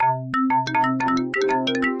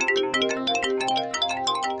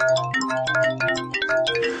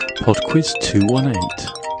PodQuiz 218.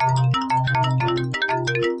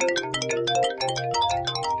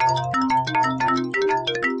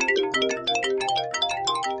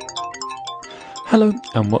 Hello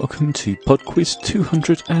and welcome to PodQuiz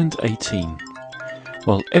 218.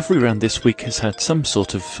 Well, every round this week has had some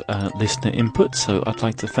sort of listener input, so I'd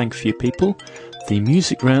like to thank a few people. The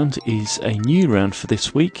music round is a new round for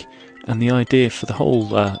this week, and the idea for the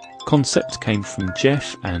whole concept came from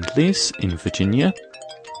Jeff and Liz in Virginia.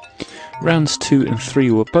 Rounds 2 and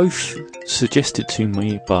 3 were both suggested to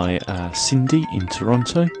me by Cindy in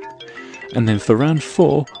Toronto. And then for round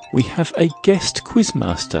 4, we have a guest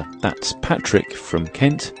quizmaster. That's Patrick from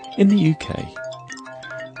Kent in the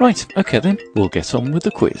UK. Right, okay then, we'll get on with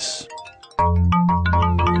the quiz.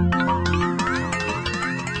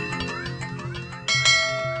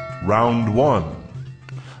 Round 1.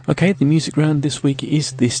 Okay, the music round this week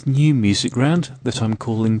is this new music round that I'm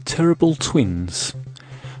calling Terrible Twins.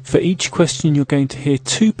 For each question you're going to hear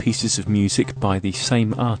 2 pieces of music by the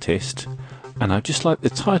same artist, and I'd just like the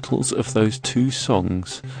titles of those 2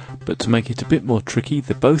 songs, but to make it a bit more tricky,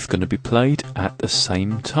 they're both going to be played at the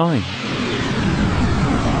same time.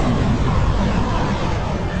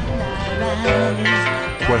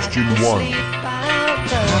 Question 1.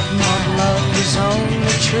 Love is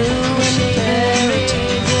only true when fairy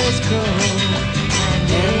tales go.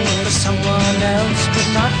 Made for someone else, but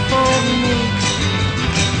not for me.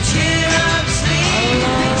 Cheer up, sleep.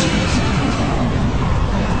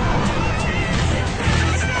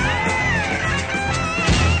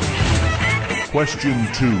 Question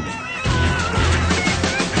 2.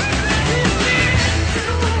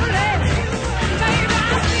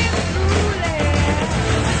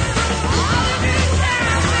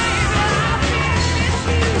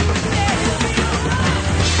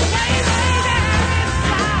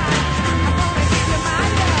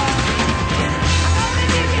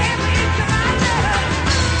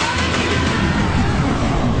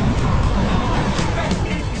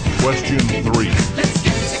 Question 3. Let's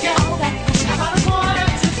get together. About a quarter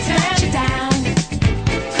to 10 down.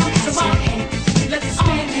 Come on, let's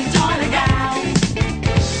spin it all around.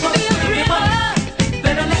 For the river,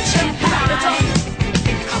 better let you have it all.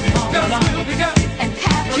 Come on, girl, and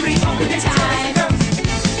have a real good time.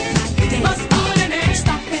 Must put an end,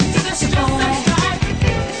 stop into the show.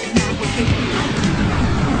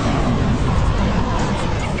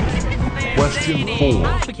 Question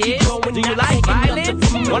 4. Kids, do you like violence?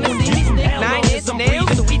 Wanna see me stick 9-inch nails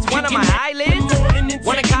to each one of my eyelids?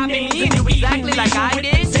 Wanna copy me and do exactly like I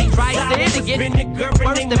did? Try this and get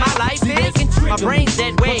first in my life is? My brain's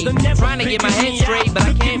dead weight, trying to get my head straight, but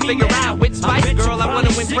I can't figure out which Spice Girl I wanna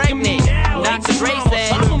impregnate. Dr. Dre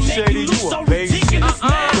said, Shady, you a basic.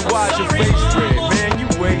 Watch your face straight, man, you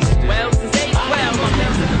wasted. well, since age 12,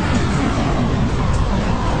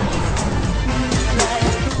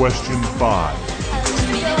 Question 5.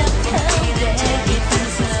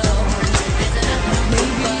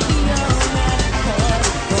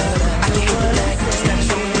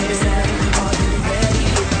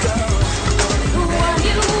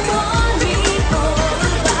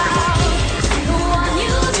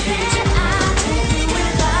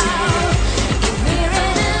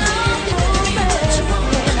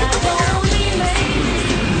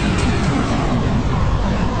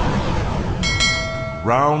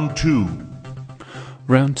 Round 2.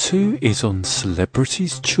 Round 2 is on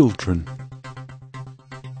celebrities' children.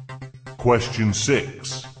 Question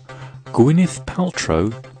 6. Gwyneth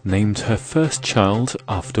Paltrow named her first child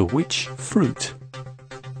after which fruit?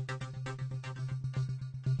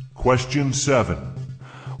 Question 7.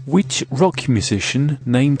 Which rock musician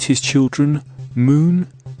named his children Moon,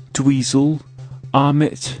 Dweezil,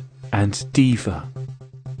 Ahmet and Diva?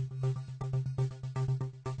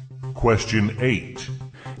 Question 8.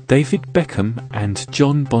 David Beckham and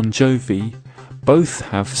John Bon Jovi both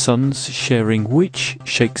have sons sharing which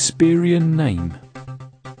Shakespearean name?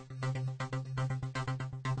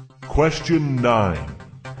 Question 9.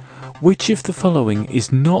 Which of the following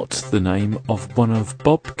is not the name of one of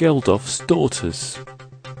Bob Geldof's daughters?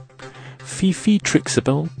 Fifi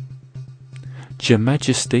Trixabel, Your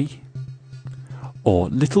Majesty, or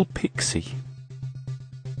Little Pixie?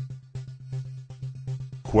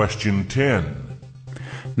 Question 10.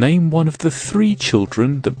 Name one of the 3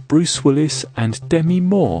 children that Bruce Willis and Demi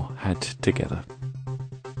Moore had together.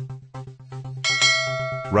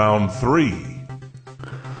 Round 3.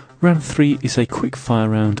 Round 3 is a quick fire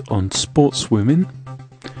round on sportswomen.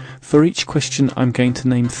 For each question I'm going to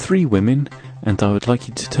name 3 women, and I would like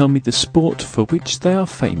you to tell me the sport for which they are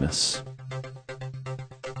famous.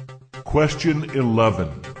 Question 11.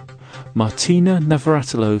 Martina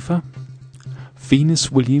Navratilova,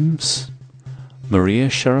 Venus Williams, Maria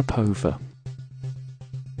Sharapova.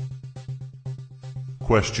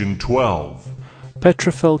 Question 12.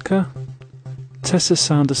 Petra Felker, Tessa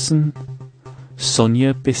Sanderson,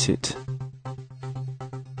 Sonia Bissett.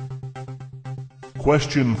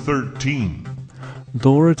 Question 13.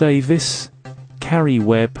 Laura Davis, Carrie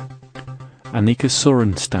Webb, Annika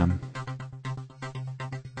Sorenstam.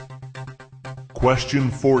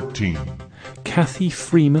 Question 14. Kathy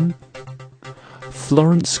Freeman,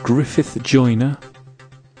 Florence Griffith Joyner,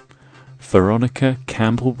 Veronica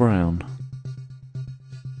Campbell-Brown.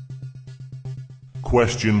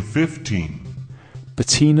 Question 15.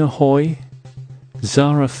 Bettina Hoy,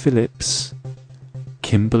 Zara Phillips,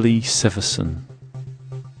 Kimberly Severson.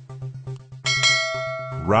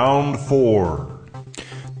 Round 4.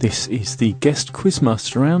 This is the guest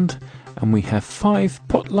quizmaster round, and we have 5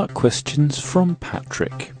 potluck questions from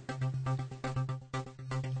Patrick.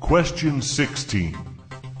 Question 16.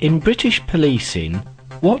 In British policing,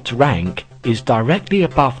 what rank is directly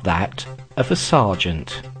above that of a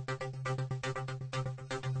sergeant?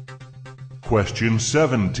 Question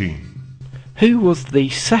 17. Who was the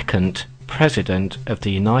second President of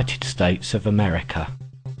the United States of America?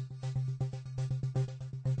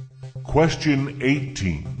 Question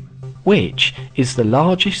 18. Which is the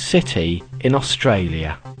largest city in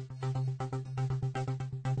Australia?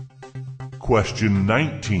 Question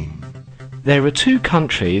 19. There are 2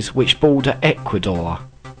 countries which border Ecuador.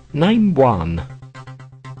 Name one.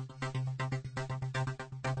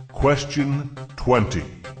 Question 20.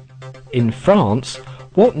 In France,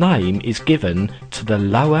 what name is given to the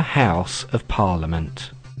lower house of Parliament?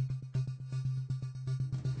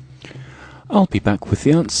 I'll be back with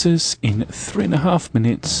the answers in 3.5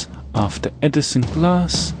 minutes after Edison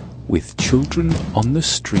Glass with Children on the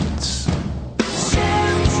Streets.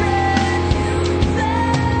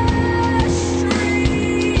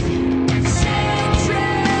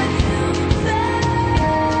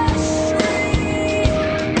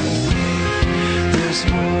 There's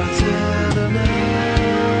more than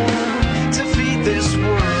enough to feed this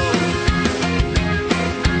world.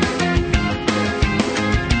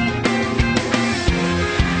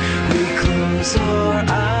 We close our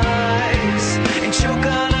eyes and choke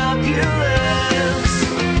on opulence.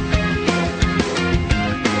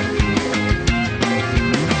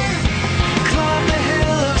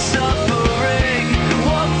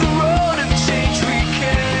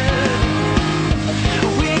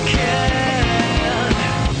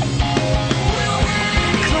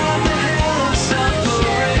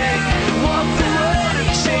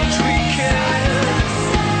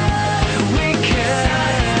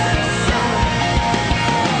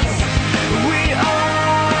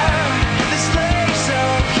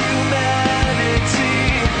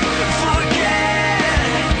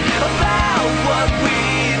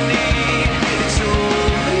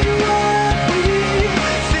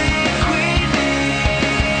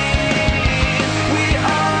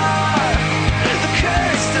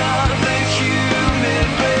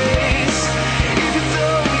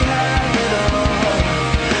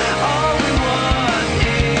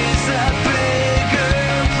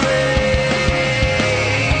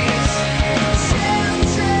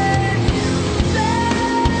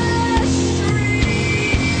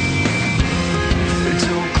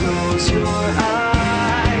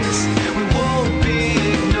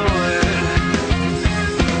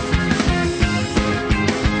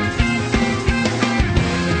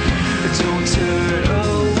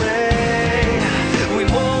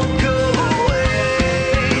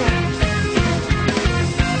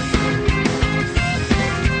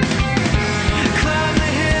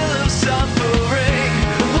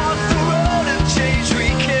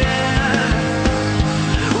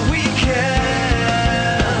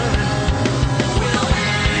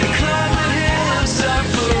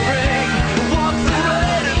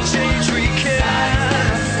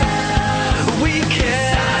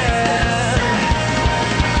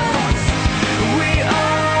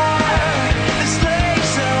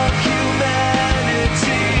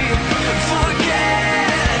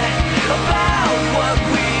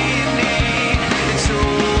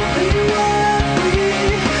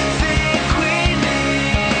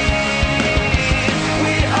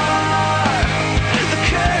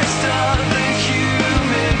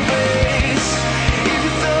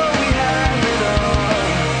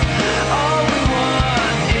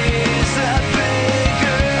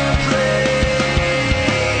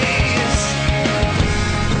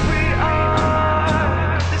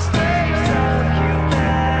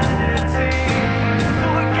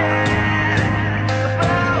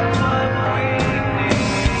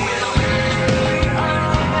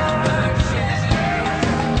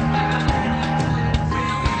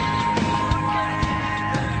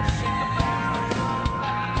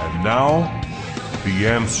 the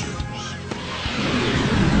answers.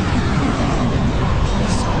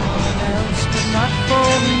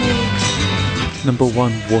 Number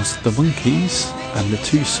 1 was The Monkees, and the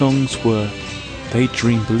two songs were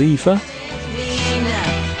Daydream Believer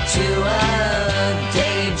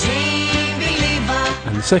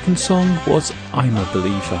and the second song was I'm a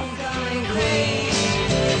Believer.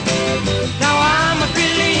 Now I'm a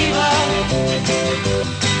believer.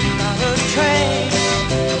 Not a trace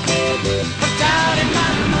of doubt in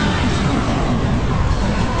my mind.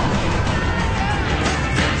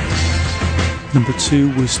 Number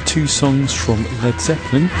 2 was two songs from Led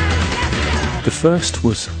Zeppelin. The first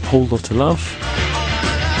was Whole Lotta Love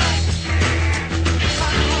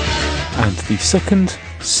and the second,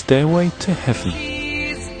 Stairway to Heaven.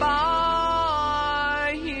 He's buying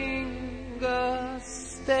a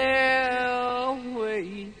stairway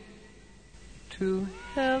to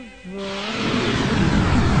heaven.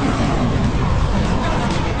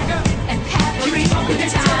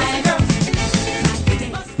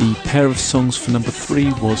 The pair of songs for number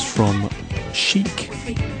 3 was from Chic.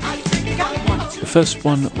 The first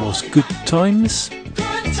one was Good Times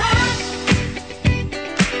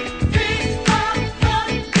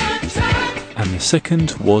and the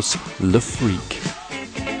second was Le Freak.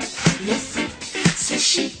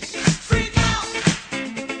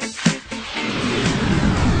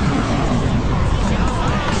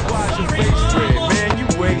 Watch your face spread, man, you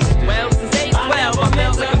wasted. Well, since 8:12, I'm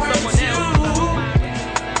now looking for someone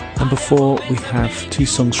else. Number 4 we have two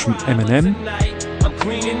songs from Eminem. I'm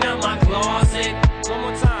cleaning out my closet. One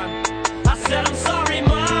more time. I said I'm sorry,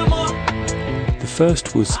 mama. The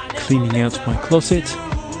first was Cleaning Out My Closet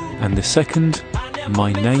and the second,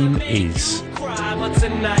 My Name Is. Cry, but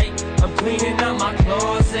tonight I'm cleaning out my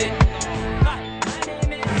closet.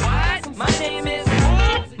 What? My name is.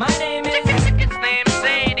 My name is. It's named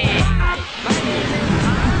Sadie. My name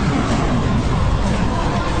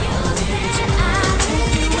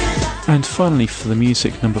is. And finally for the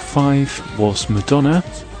music, number 5 was Madonna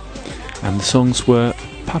and the songs were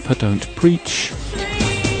Papa Don't Preach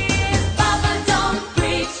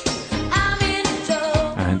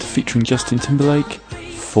and featuring Justin Timberlake,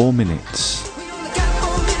 4 Minutes.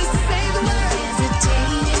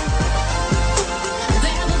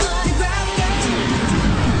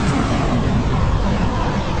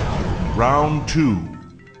 Round 2.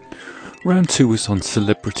 Round 2 was on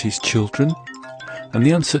Celebrities' Children, and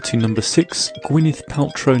the answer to number 6, Gwyneth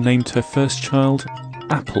Paltrow named her first child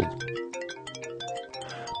Apple.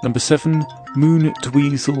 Number 7, Moon,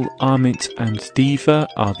 Dweezil, Amit and Diva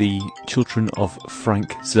are the children of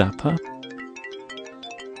Frank Zappa.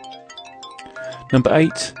 Number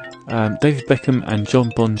 8, David Beckham and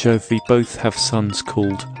John Bon Jovi both have sons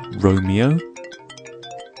called Romeo.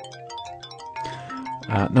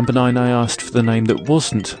 Number 9, I asked for the name that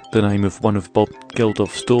wasn't the name of one of Bob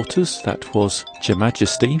Geldof's daughters. That was Your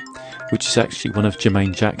Majesty, which is actually one of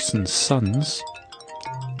Jermaine Jackson's sons.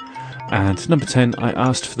 And number 10, I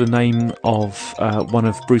asked for the name of one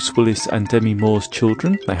of Bruce Willis and Demi Moore's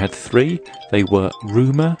children. They had 3. They were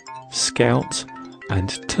Rumour, Scout and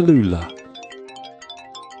Tallulah.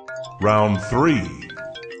 Round 3.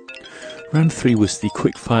 Round 3 was the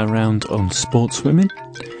quickfire round on sportswomen.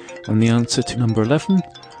 And the answer to number 11,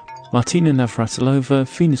 Martina Navratilova,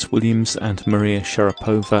 Venus Williams and Maria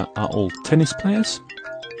Sharapova are all tennis players.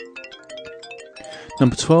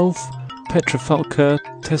 Number 12, Petra Falker,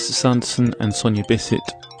 Tessa Sanderson and Sonia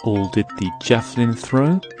Bissett all did the javelin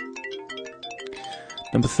throw.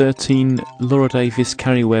 Number 13, Laura Davis,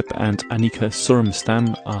 Carrie Webb and Annika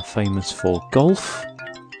Sorenstam are famous for golf.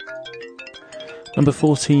 Number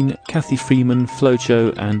 14, Kathy Freeman,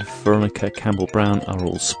 Flojo and Veronica Campbell-Brown are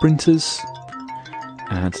all sprinters.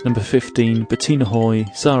 And number 15, Bettina Hoy,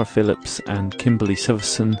 Zara Phillips and Kimberly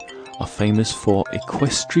Severson are famous for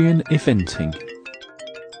equestrian eventing.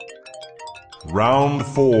 Round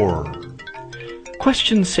 4.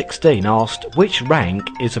 Question 16 asked which rank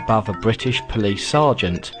is above a British police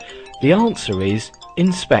sergeant. The answer is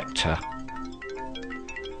Inspector.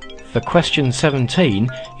 For question 17,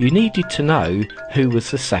 you needed to know who was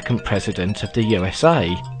the second president of the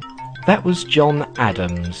USA. That was John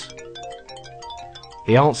Adams.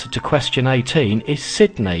 The answer to question 18 is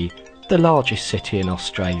Sydney, the largest city in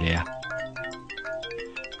Australia.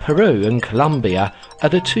 Peru and Colombia are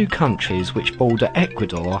the two countries which border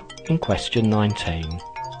Ecuador in question 19.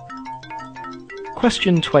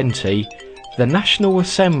 Question 20, the National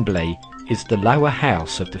Assembly is the lower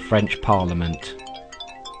house of the French Parliament.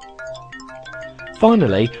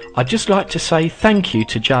 Finally, I'd just like to say thank you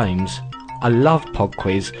to James. I love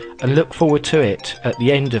PodQuiz and look forward to it at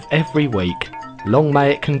the end of every week. Long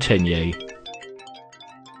may it continue.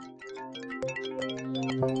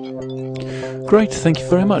 Great, thank you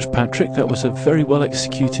very much, Patrick. That was a very well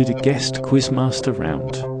executed guest Quizmaster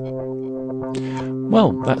round.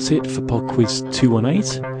 Well, that's it for PodQuiz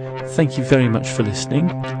 218. Thank you very much for listening.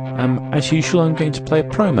 As usual, I'm going to play a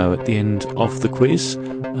promo at the end of the quiz,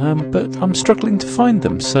 but I'm struggling to find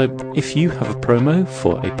them. So if you have a promo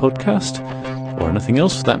for a podcast, or anything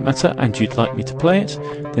else for that matter, and you'd like me to play it,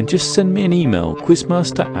 then just send me an email,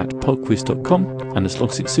 quizmaster@podquiz.com, and as long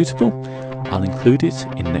as it's suitable, I'll include it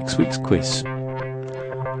in next week's quiz.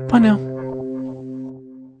 Bye now.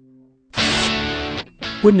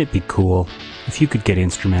 Wouldn't it be cool if you could get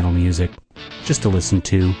instrumental music just to listen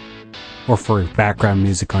to, or for background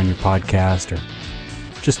music on your podcast, or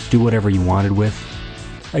just to do whatever you wanted with?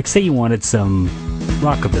 Like, say you wanted some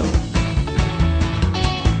rockabilly,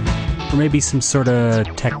 or maybe some sort of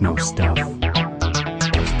techno stuff,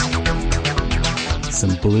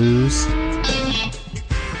 some blues,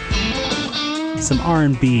 some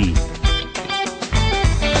R&B,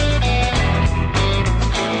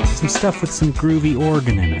 some stuff with some groovy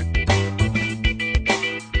organ in it,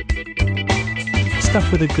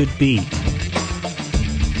 stuff with a good beat,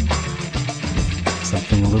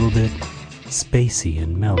 something a little bit spacey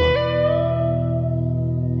and mellow.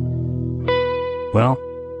 Well,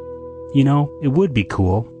 you know, it would be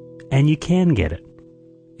cool, and you can get it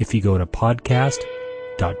if you go to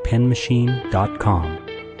podcast.penmachine.com.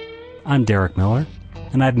 I'm Derek Miller,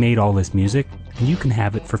 and I've made all this music, and you can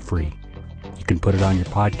have it for free. You can put it on your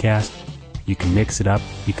podcast, you can mix it up,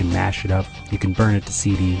 you can mash it up, you can burn it to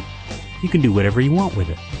CD, you can do whatever you want with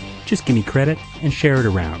it. Just give me credit and share it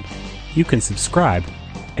around. You can subscribe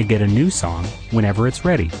and get a new song whenever it's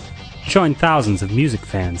ready. Join thousands of music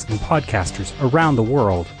fans and podcasters around the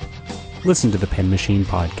world. Listen to the Pen Machine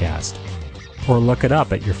Podcast, or look it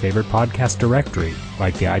up at your favorite podcast directory,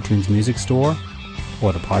 like the iTunes Music Store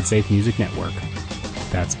or the PodSafe Music Network.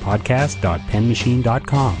 That's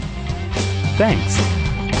podcast.penmachine.com. Thanks.